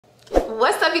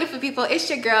What's up, beautiful people? It's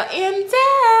your girl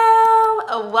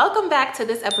Andel. Welcome back to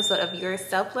this episode of your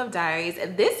Self Love Diaries.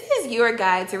 This is your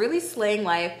guide to really slaying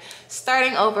life,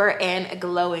 starting over, and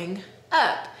glowing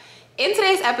up. In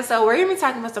today's episode, we're gonna be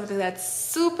talking about something that's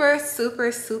super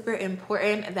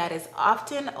important that is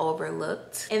often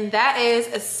overlooked, and that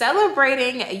is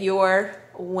celebrating your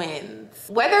wins.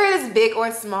 Whether it is big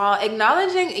or small,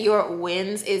 acknowledging your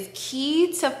wins is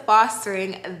key to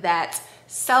fostering that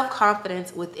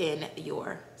self-confidence within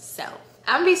yourself.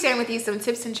 I'm gonna be sharing with you some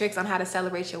tips and tricks on how to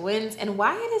celebrate your wins and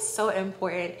why it is so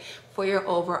important for your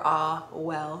overall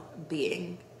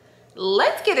well-being.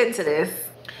 Let's get into this.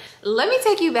 Let me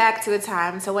take you back to a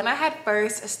time so when I had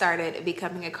first started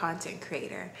becoming a content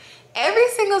creator. Every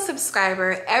single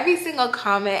subscriber, every single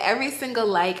comment, every single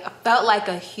like felt like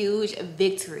a huge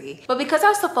victory. But because I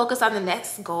was so focused on the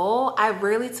next goal, I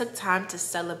really took time to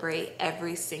celebrate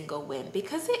every single win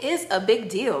because it is a big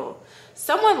deal.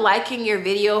 Someone liking your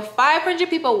video, 500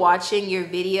 people watching your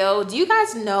video. Do you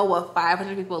guys know what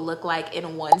 500 people look like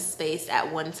in one space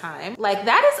at one time? Like,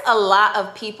 that is a lot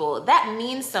of people. That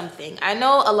means something. I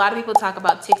know a lot of people talk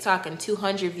about TikTok and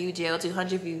 200 view jail,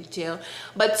 200 view jail,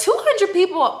 but 200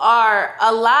 people are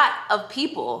a lot of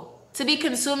people to be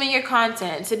consuming your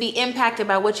content, to be impacted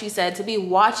by what you said, to be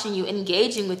watching you,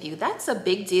 engaging with you. That's a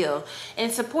big deal, and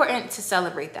it's important to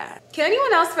celebrate that. Can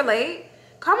anyone else relate?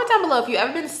 Comment down below if you've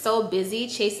ever been so busy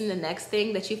chasing the next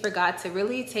thing that you forgot to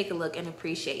really take a look and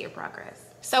appreciate your progress.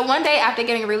 So one day after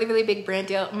getting a really big brand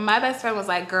deal, my best friend was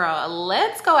like, girl,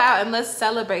 let's go out and let's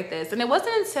celebrate this. And it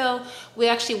wasn't until we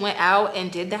actually went out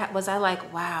and did that was I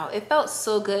like, wow, it felt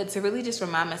so good to really just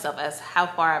remind myself as how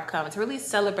far I've come, to really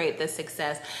celebrate this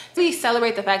success, to really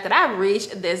celebrate the fact that I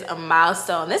reached this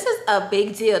milestone. This is a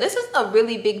big deal. This is a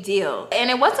really big deal.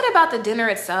 And it wasn't about the dinner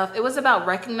itself. It was about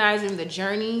recognizing the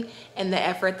journey and the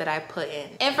effort that I put in.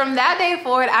 And from that day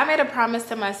forward, I made a promise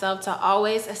to myself to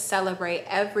always celebrate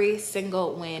every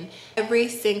single win, every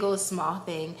single small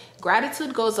thing.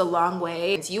 Gratitude goes a long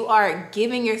way. You are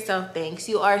giving yourself thanks.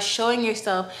 You are showing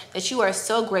yourself that you are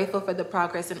so grateful for the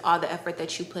progress and all the effort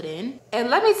that you put in. And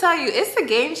let me tell you, it's a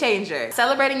game changer.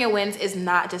 Celebrating your wins is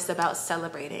not just about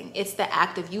celebrating. It's the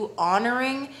act of you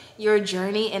honoring your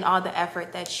journey and all the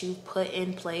effort that you put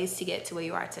in place to get to where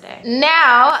you are today.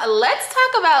 Now, let's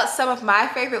talk about some of my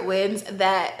favorite wins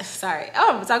that,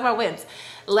 I'm talking about wins.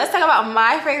 Let's talk about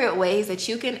my favorite ways that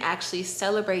you can actually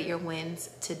celebrate your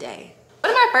wins today.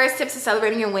 One of my first tips to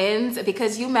celebrating your wins,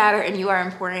 because you matter and you are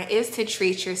important, is to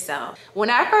treat yourself.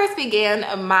 When I first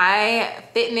began my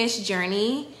fitness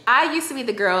journey, I used to be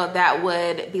the girl that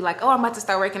would be like, oh, I'm about to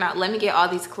start working out. Let me get all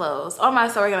these clothes. Oh, I'm about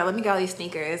to start working out. Let me get all these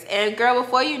sneakers. And girl,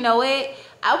 before you know it,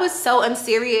 I was so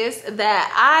unserious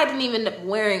that I didn't even end up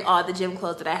wearing all the gym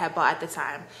clothes that I had bought at the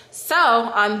time. So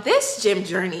on this gym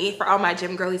journey, for all my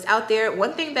gym girlies out there,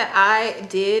 one thing that I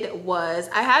did was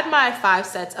I had my 5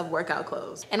 sets of workout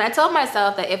clothes. And I told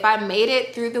myself that if I made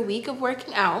it through the week of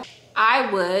working out,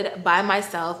 I would buy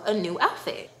myself a new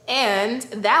outfit. And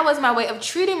that was my way of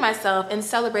treating myself and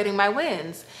celebrating my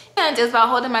wins. And it's about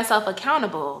holding myself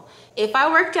accountable. If I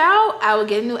worked out, I would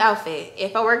get a new outfit.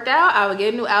 If I worked out, I would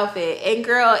get a new outfit. And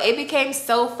girl, it became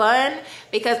so fun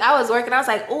because I was working. I was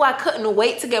like, oh, I couldn't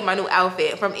wait to get my new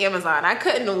outfit from Amazon. I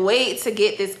couldn't wait to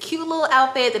get this cute little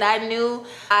outfit that I knew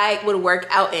I would work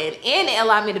out in. And it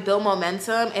allowed me to build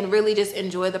momentum and really just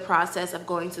enjoy the process of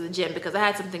going to the gym because I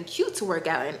had something cute to work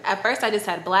out in. At first, I just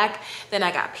had black, then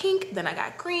I got pink, then I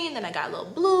got green, then I got a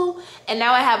little blue. And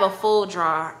now I have a full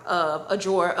drawer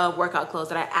of workout clothes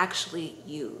that I actually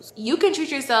use. You can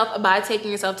treat yourself by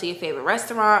taking yourself to your favorite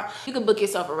restaurant. You can book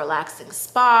yourself a relaxing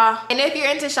spa. And if you're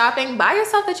into shopping, buy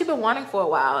yourself that you've been wanting for a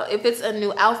while. If it's a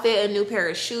new outfit, a new pair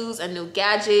of shoes, a new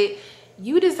gadget,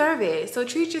 you deserve it. So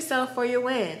treat yourself for your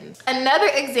wins. Another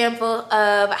example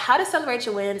of how to celebrate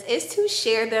your wins is to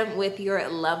share them with your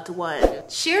loved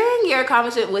ones. Sharing your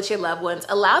accomplishment with your loved ones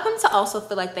allow them to also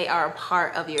feel like they are a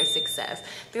part of your success.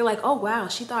 They're like, oh wow,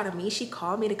 she thought of me. She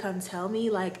called me to come tell me.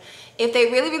 Like, if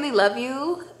they really love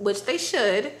you, which they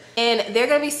should, and they're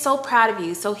gonna be so proud of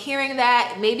you. So hearing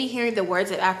that, maybe hearing the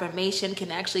words of affirmation can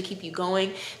actually keep you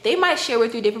going. They might share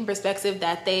with you different perspective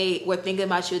that they were thinking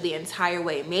about you the entire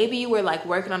way. Maybe you were like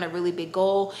working on a really big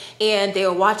goal and they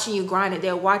were watching you grind and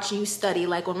they were watching you study.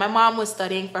 Like when my mom was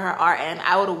studying for her RN,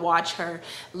 I would watch her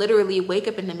literally wake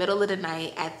up in the middle of the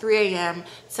night at 3 a.m.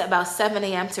 to about 7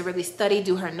 a.m. to really study,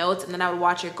 do her notes, and then I would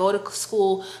watch her go to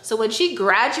school. So when she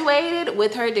graduated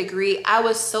with her degree, I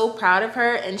was so proud of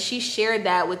her, and she shared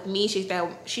that with me.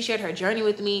 She shared her journey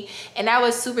with me, and I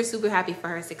was super happy for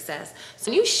her success. So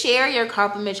when you share your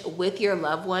accomplishments with your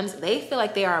loved ones, they feel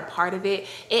like they are a part of it.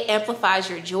 It amplifies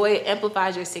your joy, it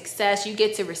amplifies your success. You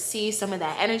get to receive some of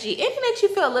that energy, and it makes you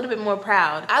feel a little bit more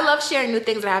proud. I love sharing new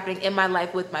things that are happening in my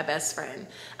life with my best friend.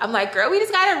 I'm like, girl, we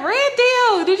just got a brand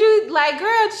deal. Did you, like,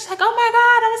 girl, just like, oh my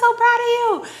God, I'm so proud of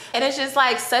you. And it's just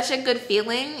like such a good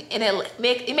feeling, and it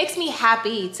makes me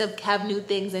happy to have new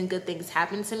things and good things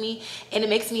happen to me, and it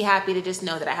makes me happy to just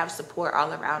know that I have support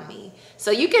all around me.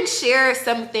 So you can share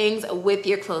some things with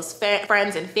your close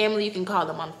friends and family. You can call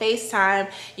them on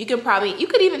FaceTime. You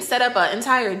could even set up an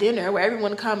entire dinner where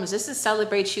everyone comes just to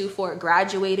celebrate you for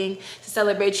graduating, to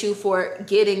celebrate you for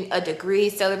getting a degree,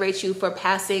 celebrate you for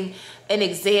passing an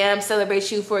exam,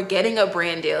 celebrate you for getting a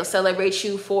brand deal, celebrate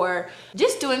you for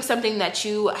just doing something that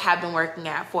you have been working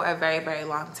at for a very, very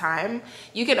long time.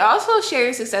 You can also share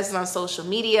your successes on social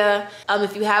media.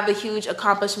 If you have a huge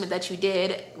accomplishment that you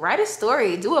did, write a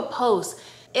story, do a post.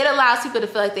 It allows people to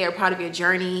feel like they are part of your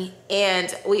journey.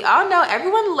 And we all know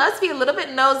everyone loves to be a little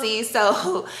bit nosy.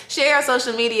 So sharing on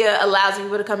social media allows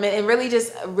people to come in and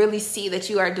really see that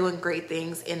you are doing great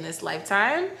things in this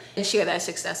lifetime and share that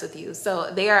success with you. So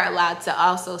they are allowed to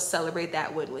also celebrate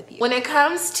that win with you. When it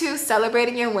comes to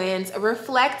celebrating your wins,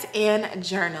 reflect and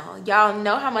journal. Y'all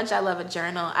know how much I love a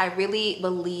journal. I really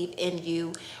believe in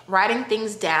you writing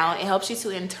things down. It helps you to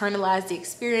internalize the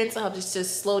experience. It helps you to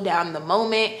slow down the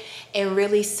moment and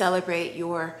really celebrate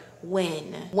your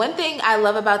win. One thing I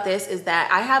love about this is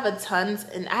that I have tons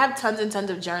and tons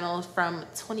of journals from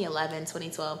 2011,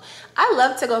 2012. I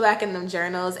love to go back in them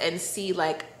journals and see,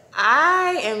 like,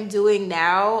 I am doing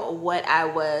now what I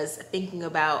was thinking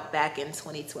about back in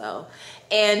 2012.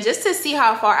 And just to see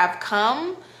how far I've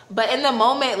come. But in the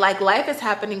moment, like, life is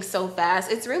happening so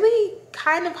fast. It's really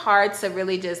kind of hard to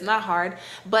really just, not hard,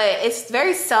 but it's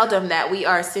very seldom that we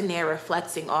are sitting there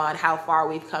reflecting on how far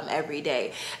we've come every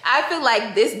day. I feel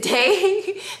like this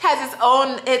day has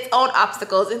its own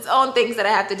obstacles, its own things that I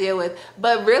have to deal with,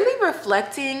 but really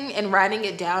reflecting and writing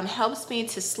it down helps me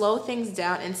to slow things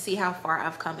down and see how far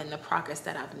I've come in the progress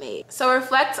that I've made. So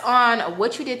reflect on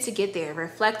what you did to get there.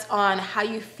 Reflect on how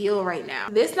you feel right now.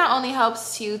 This not only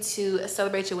helps you to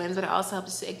celebrate your wins, but it also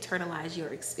helps you to internalize your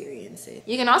experiences.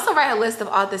 You can also write a list of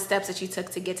all the steps that you took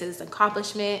to get to this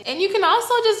accomplishment. And you can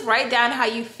also just write down how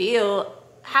you feel,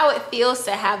 how it feels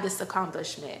to have this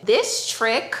accomplishment. This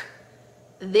trick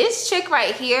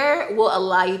right here will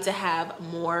allow you to have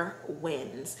more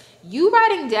wins. You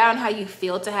writing down how you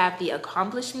feel to have the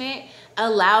accomplishment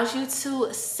allows you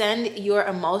to send your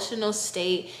emotional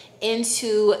state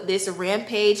into this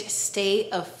rampage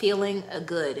state of feeling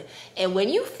good. And when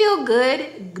you feel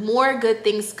good, more good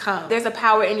things come. There's a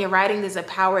power in your writing, there's a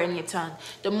power in your tongue.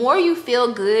 The more you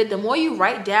feel good, the more you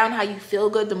write down how you feel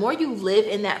good, the more you live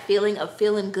in that feeling of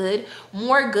feeling good,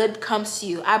 more good comes to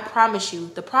you. I promise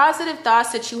you, the positive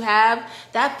thoughts that you have,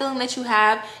 that feeling that you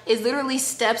have, is literally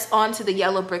steps onto the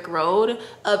yellow brick road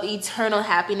of eternal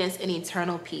happiness and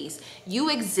eternal peace. You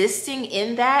existing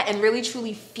in that and really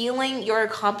truly feeling your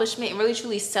accomplishment and really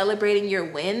truly celebrating your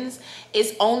wins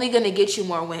is only going to get you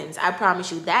more wins. I promise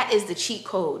you, that is the cheat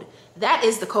code. That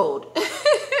is the code.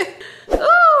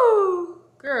 Ooh,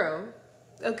 girl.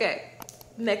 Okay,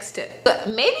 next tip.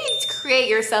 Maybe create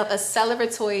yourself a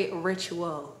celebratory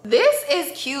ritual. This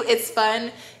is cute, it's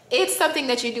fun. It's something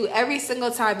that you do every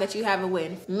single time that you have a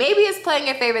win. Maybe it's playing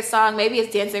your favorite song, maybe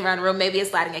it's dancing around the room, maybe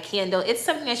it's lighting a candle. It's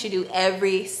something that you do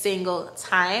every single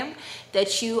time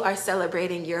that you are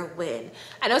celebrating your win.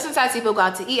 I know sometimes people go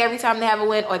out to eat every time they have a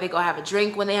win, or they go have a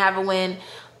drink when they have a win.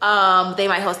 They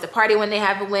might host a party when they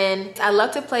have a win. I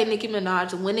love to play Nicki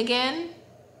Minaj Win Again.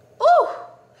 Ooh!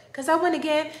 Cause I win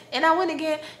again, and I win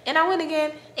again, and I win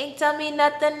again. Ain't tell me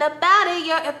nothing about it.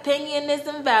 Your opinion is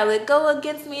invalid. Go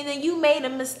against me, then you made a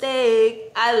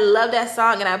mistake. I love that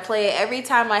song, and I play it every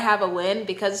time I have a win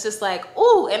because it's just like,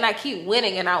 ooh, and I keep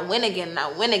winning, and I win again, and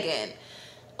I win again.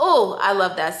 Ooh, I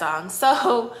love that song.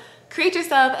 So create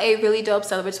yourself a really dope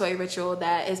celebratory ritual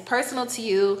that is personal to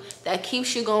you, that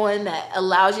keeps you going, that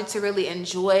allows you to really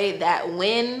enjoy that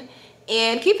win.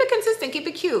 And keep it consistent, keep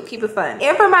it cute, keep it fun.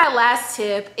 And for my last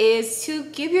tip is to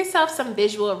give yourself some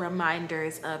visual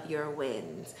reminders of your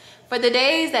wins. For the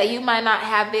days that you might not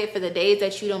have it, for the days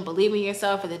that you don't believe in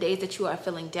yourself, for the days that you are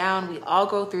feeling down, we all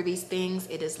go through these things.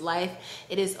 It is life.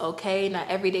 It is okay. Not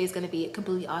every day is going to be a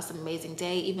completely awesome, amazing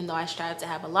day, even though I strive to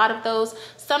have a lot of those.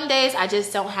 Some days I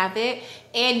just don't have it,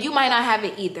 and you might not have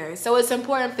it either. So it's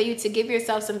important for you to give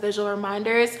yourself some visual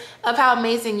reminders of how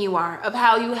amazing you are, of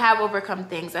how you have overcome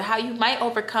things, of how you might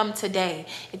overcome today.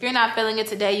 If you're not feeling it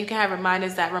today, you can have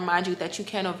reminders that remind you that you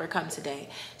can overcome today.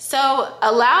 So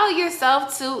allow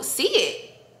yourself to see it.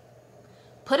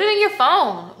 Put it in your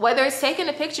phone, whether it's taking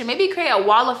a picture, maybe create a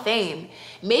wall of fame.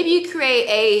 Maybe you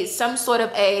create some sort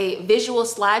of a visual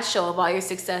slideshow of all your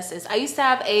successes. I used to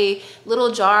have a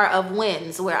little jar of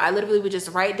wins where I literally would just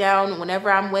write down whenever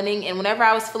I'm winning, and whenever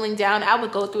I was feeling down, I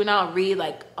would go through and I'll read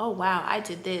like, oh wow, I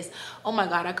did this. Oh my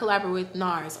God, I collaborated with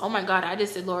NARS. Oh my God, I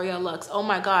just did L'Oreal Luxe. Oh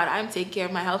my God, I'm taking care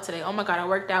of my health today. Oh my God, I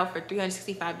worked out for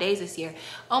 365 days this year.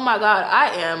 Oh my God,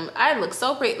 I look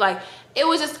so great. Like, it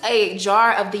was just a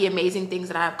jar of the amazing things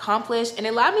that I've accomplished, and it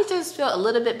allowed me to just feel a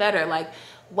little bit better. Like,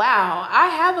 wow, I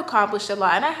have accomplished a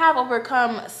lot, and I have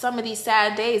overcome some of these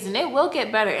sad days, and it will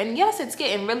get better. And yes, it's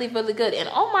getting really, really good. And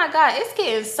oh my God, it's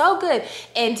getting so good.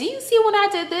 And do you see when I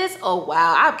did this? Oh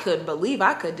wow, I couldn't believe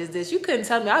I could do this. You couldn't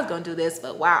tell me I was gonna do this,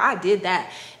 but wow, I did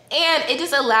that. And it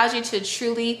just allows you to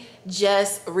truly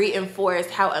just reinforce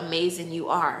how amazing you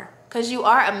are, because you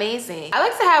are amazing. I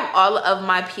like to have all of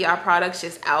my PR products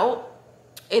just out.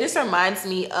 It just reminds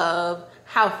me of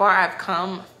how far I've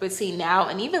come between now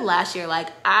and even last year. Like,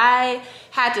 I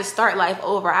had to start life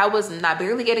over. I was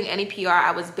barely getting any PR.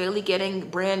 I was barely getting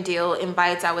brand deal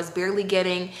invites. I was barely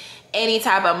getting any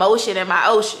type of motion in my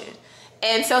ocean.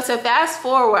 And so to fast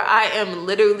forward, I am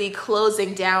literally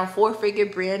closing down 4-figure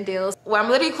brand deals. Where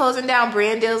I'm literally closing down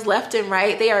brand deals left and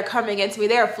right. They are coming into me.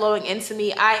 They are flowing into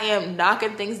me. I am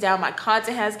knocking things down. My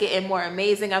content has getting more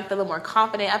amazing. I'm feeling more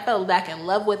confident. I fell back in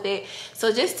love with it.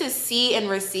 So just to see and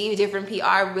receive different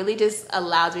PR really just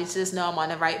allows me to just know I'm on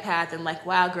the right path, and like,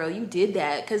 wow, girl, you did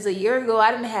that. Because a year ago, I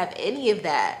didn't have any of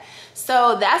that.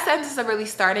 So that sense of really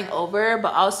starting over,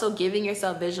 but also giving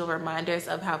yourself visual reminders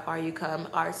of how far you come,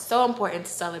 are so important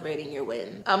to celebrating your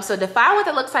win. So define what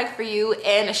it looks like for you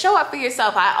and show up for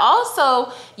yourself. I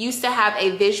also used to have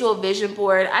a visual vision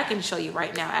board. I can show you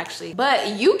right now actually,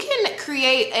 but you can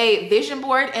create a vision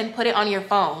board and put it on your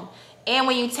phone. And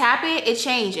when you tap it, it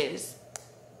changes.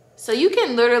 So you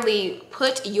can literally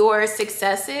put your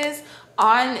successes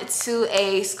onto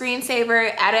a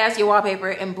screensaver, add it as your wallpaper,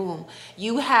 and boom,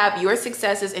 you have your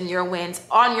successes and your wins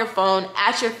on your phone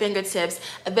at your fingertips,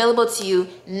 available to you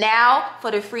now for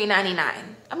the free $99.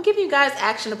 I'm giving you guys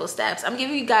actionable steps. I'm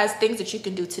giving you guys things that you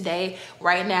can do today,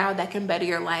 right now, that can better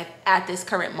your life at this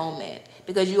current moment,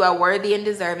 because you are worthy and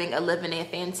deserving of living a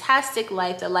fantastic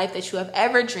life, the life that you have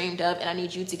ever dreamed of. And I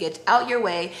need you to get out your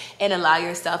way and allow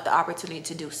yourself the opportunity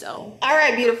to do so. All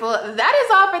right, beautiful. That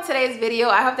is all for today's video.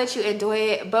 I hope that you enjoy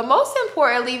it. But most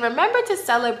importantly, remember to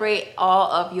celebrate all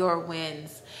of your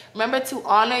wins. Remember to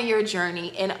honor your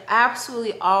journey, and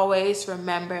absolutely always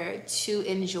remember to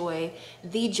enjoy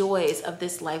the joys of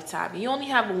this lifetime. You only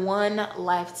have one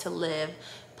life to live.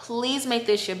 Please make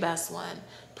this your best one.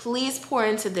 Please pour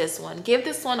into this one. Give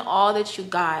this one all that you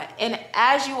got. And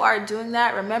as you are doing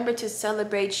that, remember to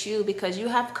celebrate you, because you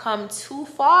have come too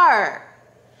far.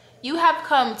 You have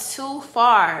come too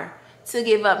far to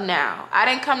give up now. I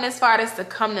didn't come this far just to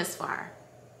come this far.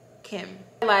 Kim.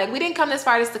 Like, we didn't come this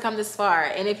far just to come this far.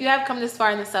 And if you have come this far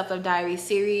in the Self Love Diaries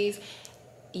series,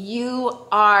 you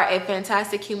are a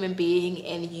fantastic human being,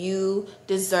 and you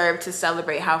deserve to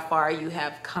celebrate how far you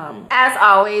have come. As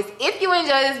always, if you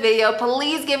enjoyed this video,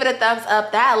 please give it a thumbs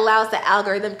up. That allows the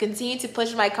algorithm continue to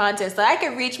push my content so I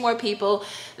can reach more people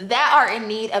that are in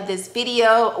need of this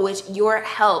video with your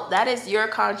help. That is your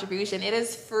contribution. It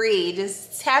is free.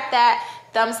 Just tap that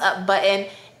thumbs up button.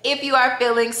 If you are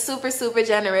feeling super, super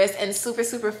generous and super,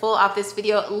 super full off this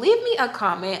video, leave me a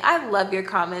comment. I love your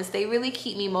comments. They really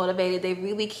keep me motivated. They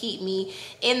really keep me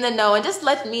in the know, and just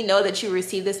let me know that you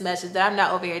received this message, that I'm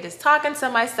not over here just talking to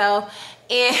myself,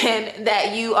 and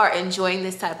that you are enjoying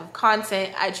this type of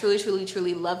content. I truly, truly,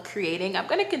 truly love creating. I'm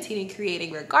going to continue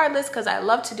creating regardless, because I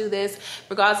love to do this,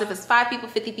 regardless if it's 5 people,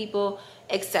 50 people,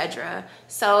 etc.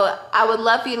 So I would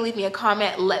love for you to leave me a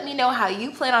comment. Let me know how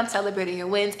you plan on celebrating your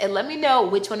wins, and let me know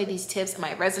which one of these tips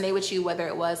might resonate with you, whether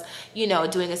it was, you know,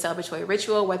 doing a celebratory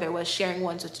ritual, whether it was sharing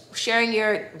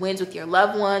your wins with your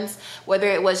loved ones, whether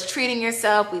it was treating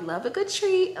yourself. We love a good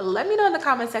treat. Let me know in the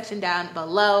comment section down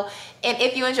below. And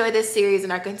if you enjoyed this series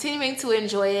and are continuing to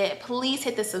enjoy it, please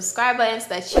hit the subscribe button so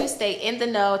that you stay in the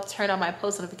know, turn on my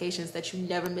post notifications that you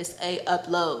never miss a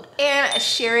upload, and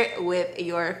share it with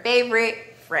your favorite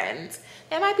friends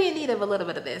that might be in need of a little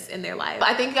bit of this in their life.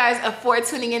 I thank you guys for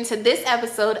tuning into this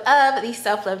episode of the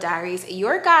Self Love Diaries,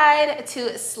 your guide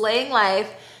to slaying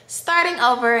life, starting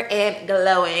over, and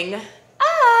glowing up.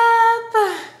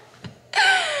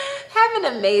 Have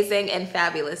an amazing and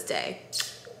fabulous day.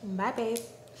 Bye, babe.